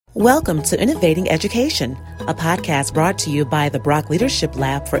Welcome to Innovating Education, a podcast brought to you by the Brock Leadership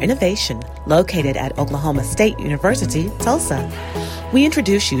Lab for Innovation, located at Oklahoma State University, Tulsa. We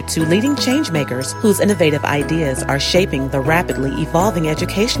introduce you to leading changemakers whose innovative ideas are shaping the rapidly evolving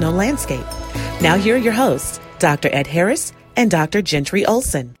educational landscape. Now here are your hosts, Dr. Ed Harris and Dr. Gentry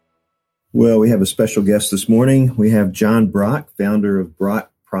Olson. Well, we have a special guest this morning. We have John Brock, founder of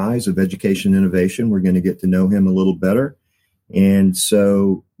Brock Prize of Education Innovation. We're going to get to know him a little better. And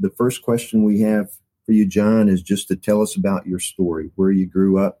so the first question we have for you, John, is just to tell us about your story, where you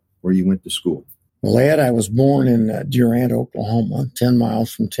grew up, where you went to school. Well, Ed, I was born in Durant, Oklahoma, 10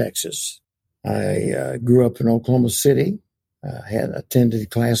 miles from Texas. I grew up in Oklahoma City, had attended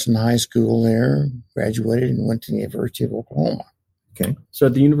class in high school there, graduated, and went to the University of Oklahoma. Okay. So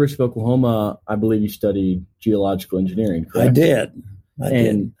at the University of Oklahoma, I believe you studied geological engineering, correct? I did.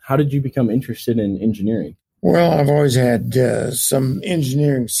 How did you become interested in engineering? Well, I've always had some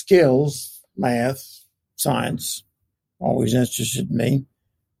engineering skills, math, science, always interested me.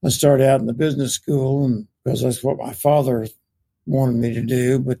 I started out in the business school and because that's what my father wanted me to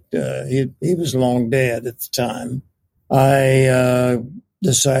do, but he was long dead at the time. I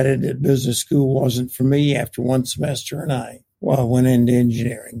decided that business school wasn't for me after one semester, and I went into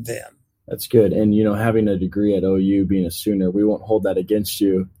engineering then. That's good. And, having a degree at OU, being a Sooner, we won't hold that against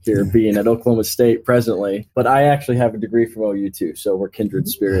you here being at Oklahoma State presently. But I actually have a degree from OU too, so we're kindred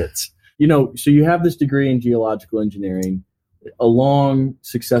spirits. So you have this degree in geological engineering, a long,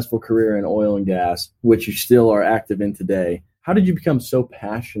 successful career in oil and gas, which you still are active in today. How did you become so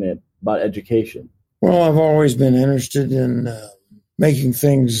passionate about education? Well, I've always been interested in making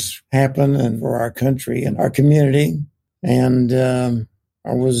things happen and for our country and our community. And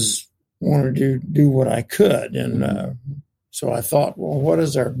I wanted to do what I could. And so I thought, well, what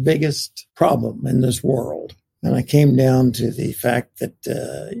is our biggest problem in this world? And I came down to the fact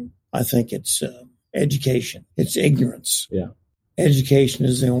that I think it's education. It's ignorance. Yeah. Education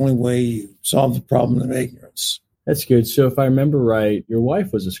is the only way you solve the problem of ignorance. That's good. So if I remember right, your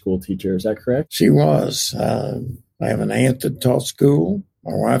wife was a school teacher. Is that correct? She was. I have an aunt that taught school.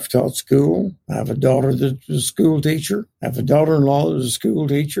 My wife taught school. I have a daughter that's a school teacher. I have a daughter-in-law that's a school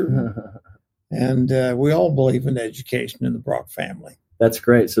teacher. And we all believe in education in the Brock family. That's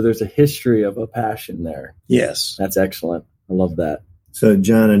great. So there's a history of a passion there. Yes. That's excellent. I love that. So,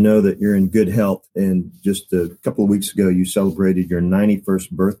 John, I know that you're in good health. And just a couple of weeks ago, you celebrated your 91st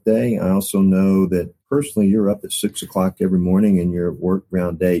birthday. I also know that personally, you're up at 6 o'clock every morning and you're at work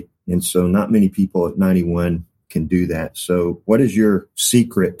around 8. And so not many people at 91 can do that. So what is your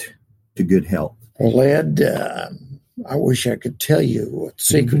secret to good health? Well, Ed, I wish I could tell you what the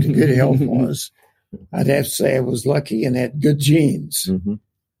secret to good health was. I'd have to say I was lucky and had good genes. Mm-hmm.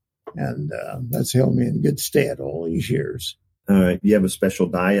 And that's held me in good stead all these years. All right. You have a special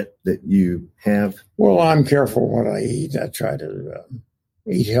diet that you have? Well, I'm careful what I eat. I try to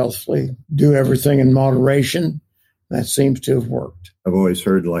eat healthily, do everything in moderation. That seems to have worked. I've always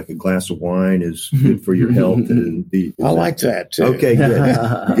heard like a glass of wine is good for your health. I like that too. Okay,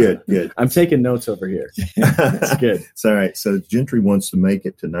 good. Good. I'm taking notes over here. That's good. It's all right. So Gentry wants to make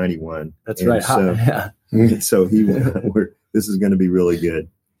it to 91. That's right. So this is going to be really good.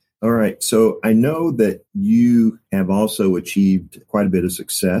 All right. So I know that you have also achieved quite a bit of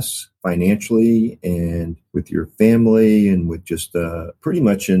success financially and with your family and with just pretty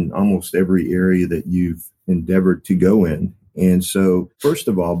much in almost every area that you've endeavored to go in. And so, first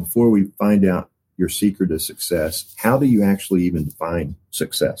of all, before we find out your secret of success, how do you actually even define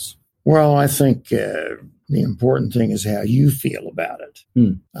success? Well, I think the important thing is how you feel about it.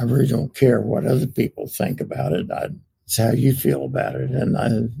 I really don't care what other people think about it. It's how you feel about it.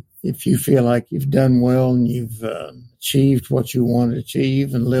 And if you feel like you've done well and you've achieved what you want to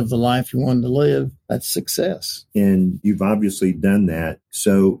achieve and lived the life you wanted to live, that's success. And you've obviously done that.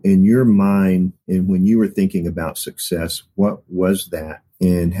 So in your mind, and when you were thinking about success, what was that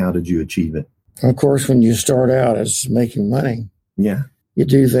and how did you achieve it? Of course, when you start out as making money, you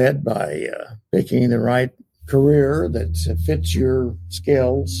do that by picking the right career that fits your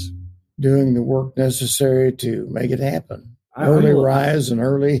skills, doing the work necessary to make it happen. Early rise and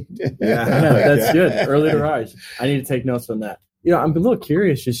early. That's good. Early to rise. I need to take notes on that. I'm a little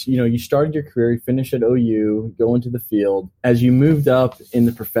curious. Just, you started your career, you finished at OU, go into the field. As you moved up in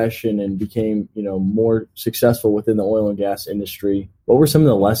the profession and became, more successful within the oil and gas industry, what were some of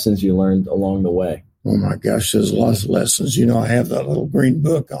the lessons you learned along the way? Oh my gosh, there's lots of lessons. I have that little green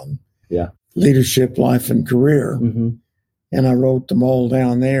book on leadership, life, and career. Mm-hmm. And I wrote them all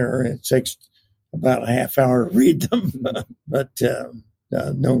down there. It takes about a half hour to read them, but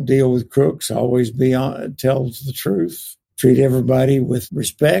don't deal with crooks. Always tells the truth. treat everybody with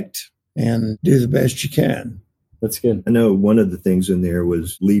respect and do the best you can. That's good. I know one of the things in there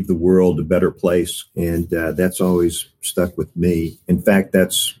was leave the world a better place, and that's always stuck with me. In fact,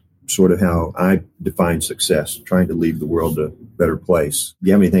 that's sort of how I define success, trying to leave the world a better place. Do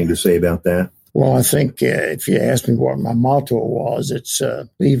you have anything to say about that? Well, I think if you ask me what my motto was, it's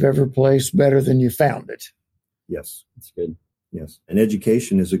leave every place better than you found it. Yes. That's good. Yes. And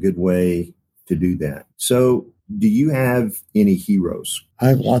education is a good way to do that. So do you have any heroes? I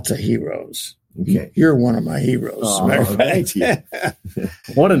have lots of heroes. Okay. You're one of my heroes. Oh, as a matter of thank fact. you.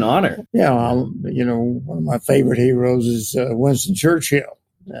 What an honor. Yeah, one of my favorite heroes is Winston Churchill.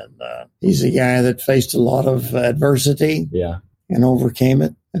 And he's a guy that faced a lot of adversity and overcame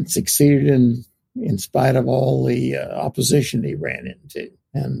it and succeeded in spite of all the opposition he ran into.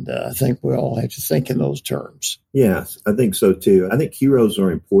 And I think we all have to think in those terms. Yes, I think so too. I think heroes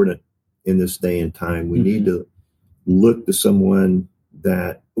are important in this day and time. We need to look to someone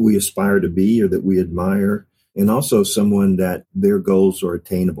that we aspire to be or that we admire, and also someone that their goals are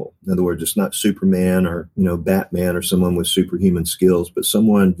attainable. In other words, it's not Superman or, Batman or someone with superhuman skills, but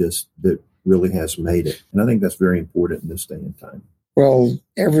someone that really has made it. And I think that's very important in this day and time. Well,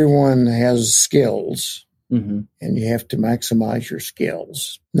 everyone has skills, Mm-hmm. and you have to maximize your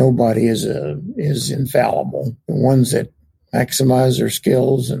skills. Nobody is infallible. The ones that maximize their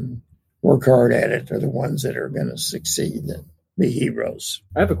skills and work hard at it are the ones that are going to succeed and be heroes.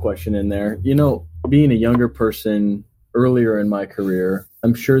 I have a question in there. Being a younger person earlier in my career,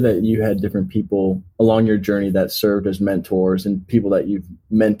 I'm sure that you had different people along your journey that served as mentors and people that you've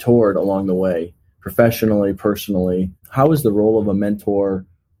mentored along the way, professionally, personally. How is the role of a mentor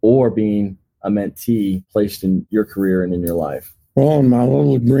or being a mentee placed in your career and in your life? Well, in my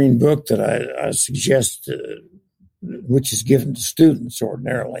little green book that I suggest, which is given to students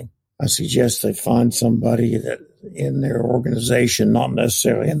ordinarily, I suggest they find somebody that in their organization, not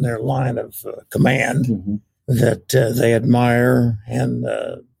necessarily in their line of command, that they admire and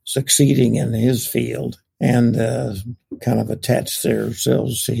succeeding in his field, and kind of attach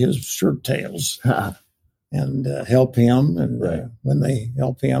themselves to his shirt tails and help him. And when they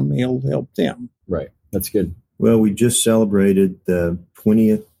help him, he'll help them. Right. That's good. Well, we just celebrated the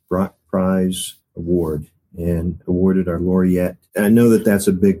 20th Brock Prize Award and awarded our laureate. And I know that that's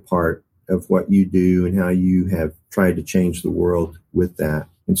a big part of what you do and how you have tried to change the world with that.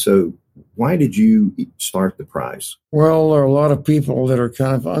 And so why did you start the prize? Well, there are a lot of people that are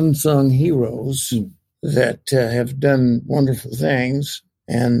kind of unsung heroes that have done wonderful things.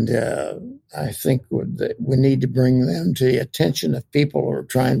 And I think we need to bring them to the attention of people who are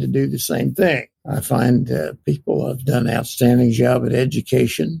trying to do the same thing. I find people have done an outstanding job at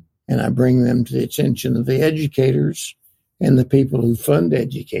education, and I bring them to the attention of the educators and the people who fund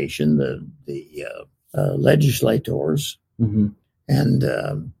education, the legislators. Mm-hmm.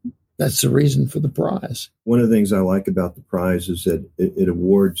 And that's the reason for the prize. One of the things I like about the prize is that it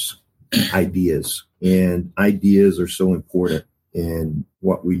awards ideas, and ideas are so important in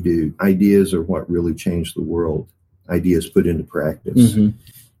what we do. Ideas are what really change the world. Ideas put into practice. Mm-hmm.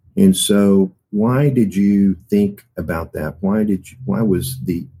 And so why did you think about that? Why was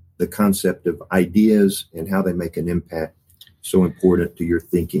the concept of ideas and how they make an impact so important to your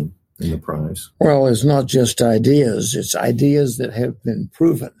thinking in the prize? Well, it's not just ideas. It's ideas that have been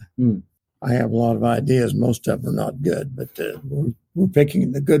proven. Mm. I have a lot of ideas. Most of them are not good, but we're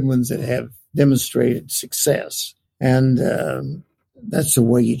picking the good ones that have demonstrated success. And that's the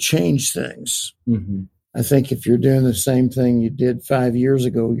way you change things. Mm-hmm. I think if you're doing the same thing you did 5 years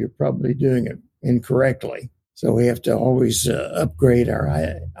ago, you're probably doing it incorrectly. So we have to always upgrade our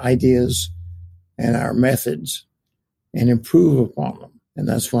ideas and our methods and improve upon them. And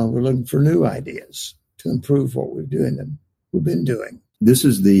that's why we're looking for new ideas to improve what we've been doing. This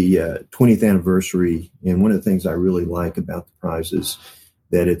is the 20th anniversary, and one of the things I really like about the prize is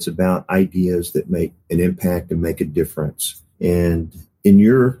that it's about ideas that make an impact and make a difference. And in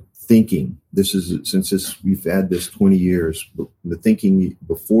your thinking, you've had this 20 years, the thinking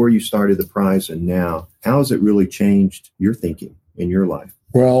before you started the prize and now, how has it really changed your thinking in your life?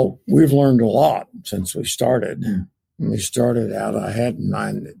 Well, we've learned a lot since we started. When we started out, I had in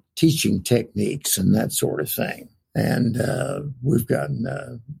mind teaching techniques and that sort of thing. And we've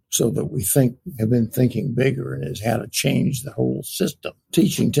gotten so that we have been thinking bigger and is how to change the whole system.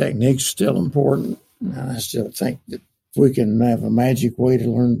 Teaching techniques is still important. And I still think that if we can have a magic way to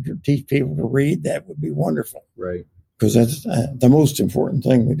learn to teach people to read, that would be wonderful. Right. Because that's the most important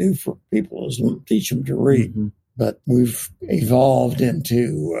thing we do for people is teach them to read. Mm-hmm. But we've evolved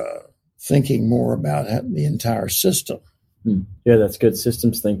into thinking more about the entire system. Yeah, that's good.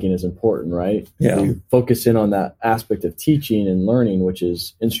 Systems thinking is important, right? Yeah. We focus in on that aspect of teaching and learning, which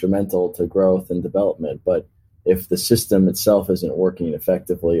is instrumental to growth and development. But if the system itself isn't working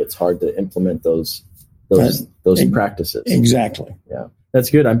effectively, it's hard to implement those practices. Exactly. Yeah. That's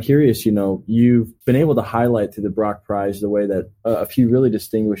good. I'm curious, you've been able to highlight through the Brock Prize the way that a few really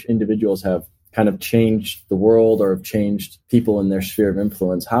distinguished individuals have kind of changed the world or have changed people in their sphere of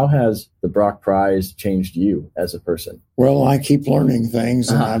influence. How has the Brock Prize changed you as a person? Well, I keep learning things,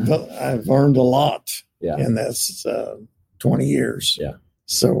 and I've learned a lot in this 20 years. Yeah.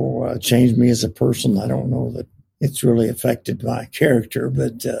 So changed me as a person. I don't know that it's really affected my character,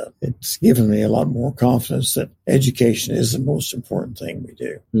 but it's given me a lot more confidence that education is the most important thing we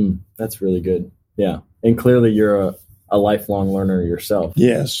do. That's really good. Yeah. And clearly you're a lifelong learner yourself.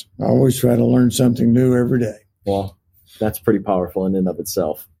 Yes. I always try to learn something new every day. Well, that's pretty powerful in and of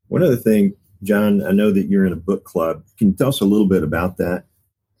itself. One other thing, John, I know that you're in a book club. Can you tell us a little bit about that?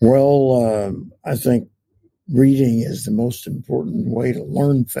 Well, I think reading is the most important way to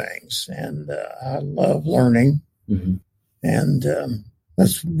learn things. And I love learning. Mm-hmm. And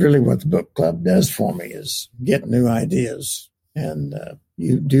that's really what the book club does for me, is get new ideas. And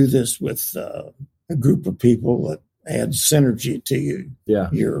you do this with a group of people that add synergy to you. Yeah.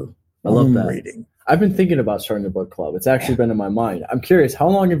 Your I love own that. reading. I've been thinking about starting a book club. It's actually been in my mind. I'm curious, how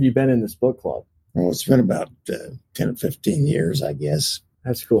long have you been in this book club? Well, it's been about 10 or 15 years, I guess.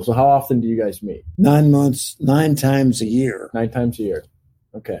 That's cool. So how often do you guys meet? 9 months, 9 times a year. 9 times a year.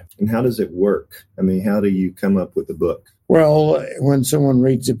 Okay. And how does it work? I mean, how do you come up with a book? Well, when someone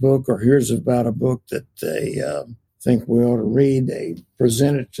reads a book or hears about a book that they think we ought to read, they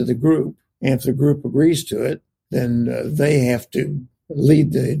present it to the group. And if the group agrees to it, then they have to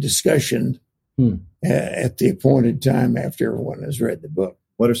lead the discussion at the appointed time after everyone has read the book.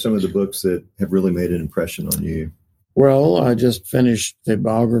 What are some of the books that have really made an impression on you? Well, I just finished the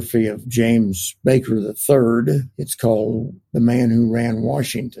biography of James Baker III. It's called The Man Who Ran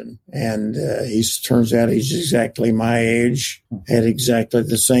Washington. And turns out he's exactly my age, had exactly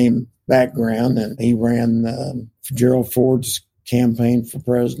the same background. And he ran Gerald Ford's campaign for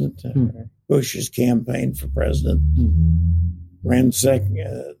president, Bush's campaign for president, ran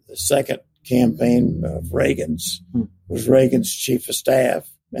the second campaign of Reagan's, was Reagan's chief of staff,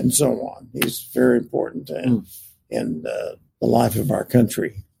 and so on. He's very important in the life of our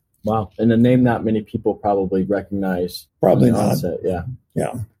country. Wow. And a name not many people probably recognize. Probably not. Yeah.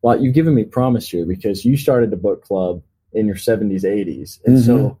 Yeah. Well, you've given me promise here, because you started a book club in your 70s, 80s. And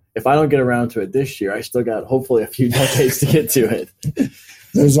so if I don't get around to it this year, I still got hopefully a few decades to get to it.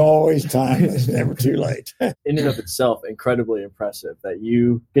 There's always time. It's never too late. In and of itself, incredibly impressive that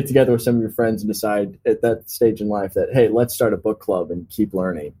you get together with some of your friends and decide at that stage in life that, hey, let's start a book club and keep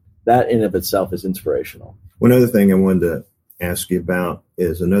learning. That in and of itself is inspirational. One other thing I wanted to ask you about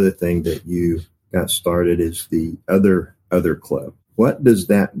is another thing that you got started is the other club. What does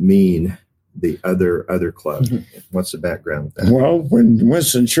that mean, the other club? What's the background with that? Well, when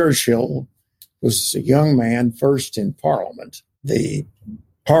Winston Churchill was a young man, first in Parliament, the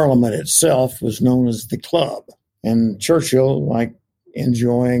Parliament itself was known as the club. And Churchill, like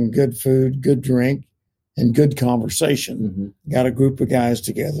enjoying good food, good drink, and good conversation, got a group of guys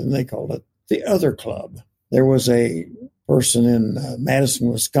together, and they called it the other club. There was a person in Madison,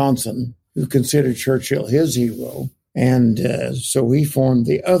 Wisconsin, who considered Churchill his hero. And so he formed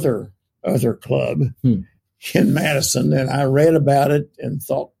the other club in Madison. And I read about it and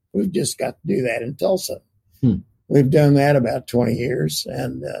thought, we've just got to do that in Tulsa. We've done that about 20 years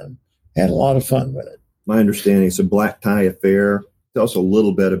and had a lot of fun with it. My understanding is a black tie affair. Tell us a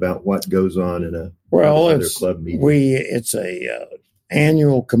little bit about what goes on in a other club meeting. It's a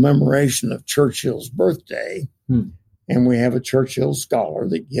annual commemoration of Churchill's birthday. And we have a Churchill scholar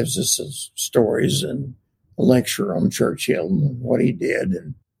that gives us stories and a lecture on Churchill and what he did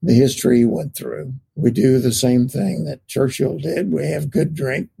and the history he went through. We do the same thing that Churchill did. We have good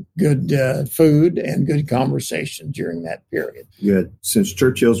drink, good food, and good conversation during that period. Good. Since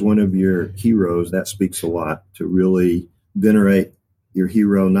Churchill's one of your heroes, that speaks a lot to really venerate your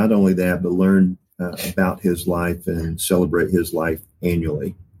hero. Not only that, but learn about his life and celebrate his life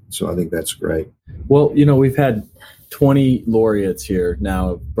annually. So I think that's great. Well, we've had 20 laureates here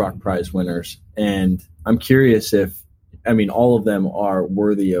now, Brock Prize winners, and I'm curious if, all of them are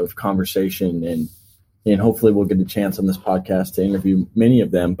worthy of conversation, and hopefully we'll get a chance on this podcast to interview many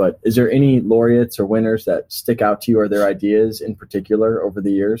of them. But is there any laureates or winners that stick out to you, or their ideas in particular over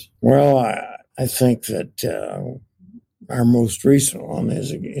the years? Well, I think that our most recent one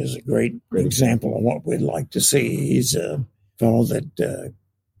is a great example of what we'd like to see. He's a fellow that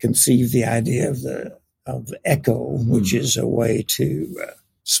conceived the idea of the of ECHO, which is a way to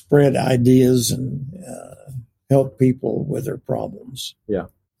spread ideas and help people with their problems. Yeah.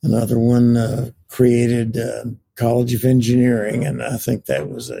 Another one created College of Engineering, and I think that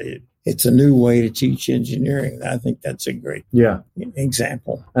was it's a new way to teach engineering. I think that's a great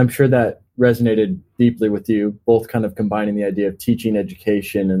example. I'm sure that resonated deeply with you, both kind of combining the idea of teaching,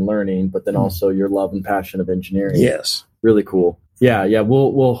 education, and learning, but then also your love and passion of engineering. Yes. Really cool. Yeah.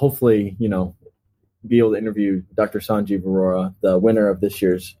 We'll hopefully, be able to interview Dr. Sanjeev Arora, the winner of this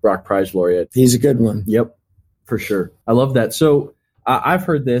year's Brock Prize laureate. He's a good one. Yep, for sure. I love that. So I've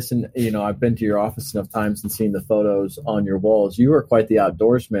heard this, and I've been to your office enough times and seen the photos on your walls. You are quite the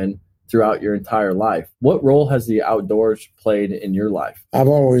outdoorsman throughout your entire life. What role has the outdoors played in your life? I've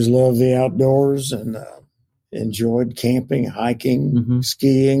always loved the outdoors and enjoyed camping, hiking,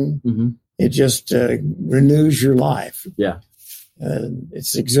 skiing. Mm-hmm. It just renews your life. Yeah.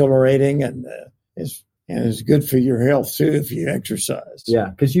 It's exhilarating and it's good for your health too if you exercise. Yeah,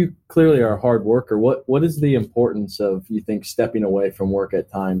 because you clearly are a hard worker. What is the importance of, you think, stepping away from work at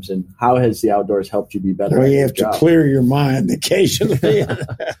times, and how has the outdoors helped you be better? Well, you have to clear your mind occasionally.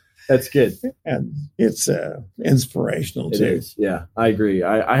 That's good. And it's inspirational too. It is. Yeah, I agree.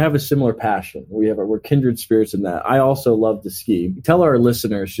 I have a similar passion. We're kindred spirits in that. I also love to ski. Tell our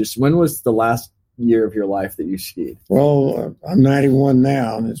listeners, just when was the last year of your life that you skied? Well, I'm 91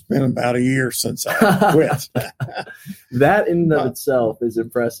 now, and it's been about a year since I quit. That in and of itself is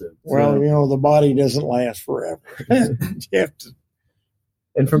impressive. Well, the body doesn't last forever. You have to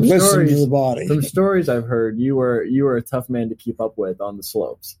listen to the body. From stories I've heard, you were a tough man to keep up with on the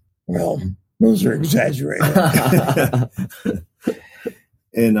slopes. Well, those are exaggerated.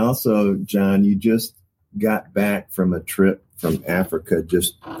 And also, John, you just got back from a trip from Africa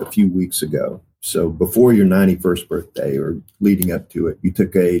just a few weeks ago. So before your 91st birthday or leading up to it, you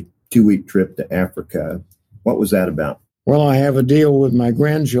took a 2-week trip to Africa. What was that about? Well, I have a deal with my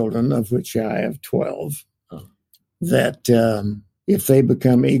grandchildren, of which I have 12, that if they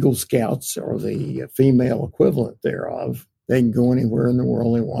become Eagle Scouts or the female equivalent thereof, they can go anywhere in the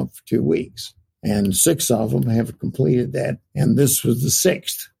world they want for 2 weeks. And 6 of them have completed that. And this was the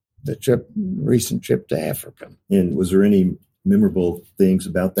 6th, recent trip to Africa. And was there any memorable things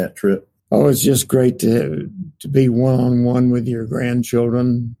about that trip? Oh, it's just great to be one-on-one with your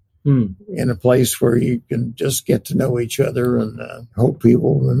grandchildren in a place where you can just get to know each other and hope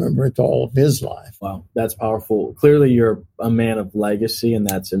people remember it all of his life. Wow, that's powerful. Clearly, you're a man of legacy, and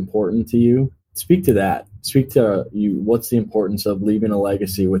that's important to you. Speak to that. Speak to you. What's the importance of leaving a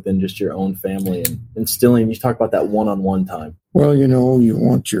legacy within just your own family and instilling? You talk about that one-on-one time. Well, you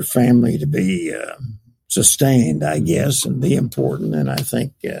want your family to be sustained, I guess, and be important. And I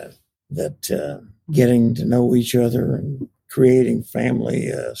think that getting to know each other and creating family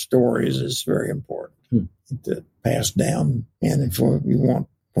stories is very important to pass down. And if you want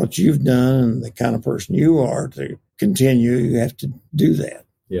what you've done and the kind of person you are to continue, you have to do that.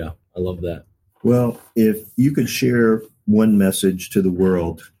 Yeah, I love that. Well, if you could share one message to the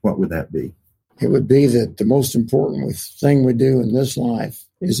world, what would that be? It would be that the most important thing we do in this life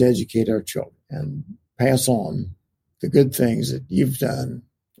is educate our children and pass on the good things that you've done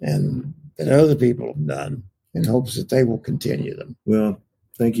and that other people have done in hopes that they will continue them. Well,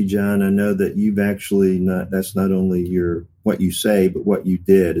 thank you, John. I know that you've actually that's not only what you say, but what you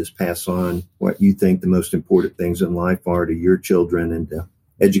did is pass on what you think the most important things in life are to your children and to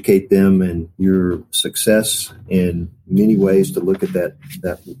educate them, and your success in many ways to look at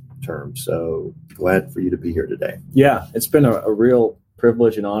that term. So glad for you to be here today. Yeah, it's been a real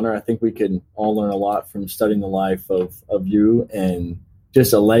privilege and honor. I think we can all learn a lot from studying the life of you, and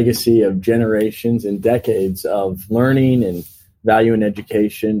just a legacy of generations and decades of learning and value in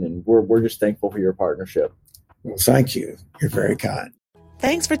education. And we're just thankful for your partnership. Well, thank you. You're very kind.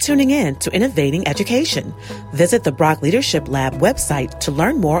 Thanks for tuning in to Innovating Education. Visit the Brock Leadership Lab website to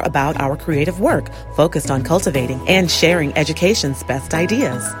learn more about our creative work focused on cultivating and sharing education's best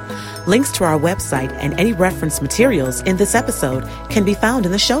ideas. Links to our website and any reference materials in this episode can be found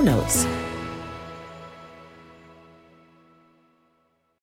in the show notes.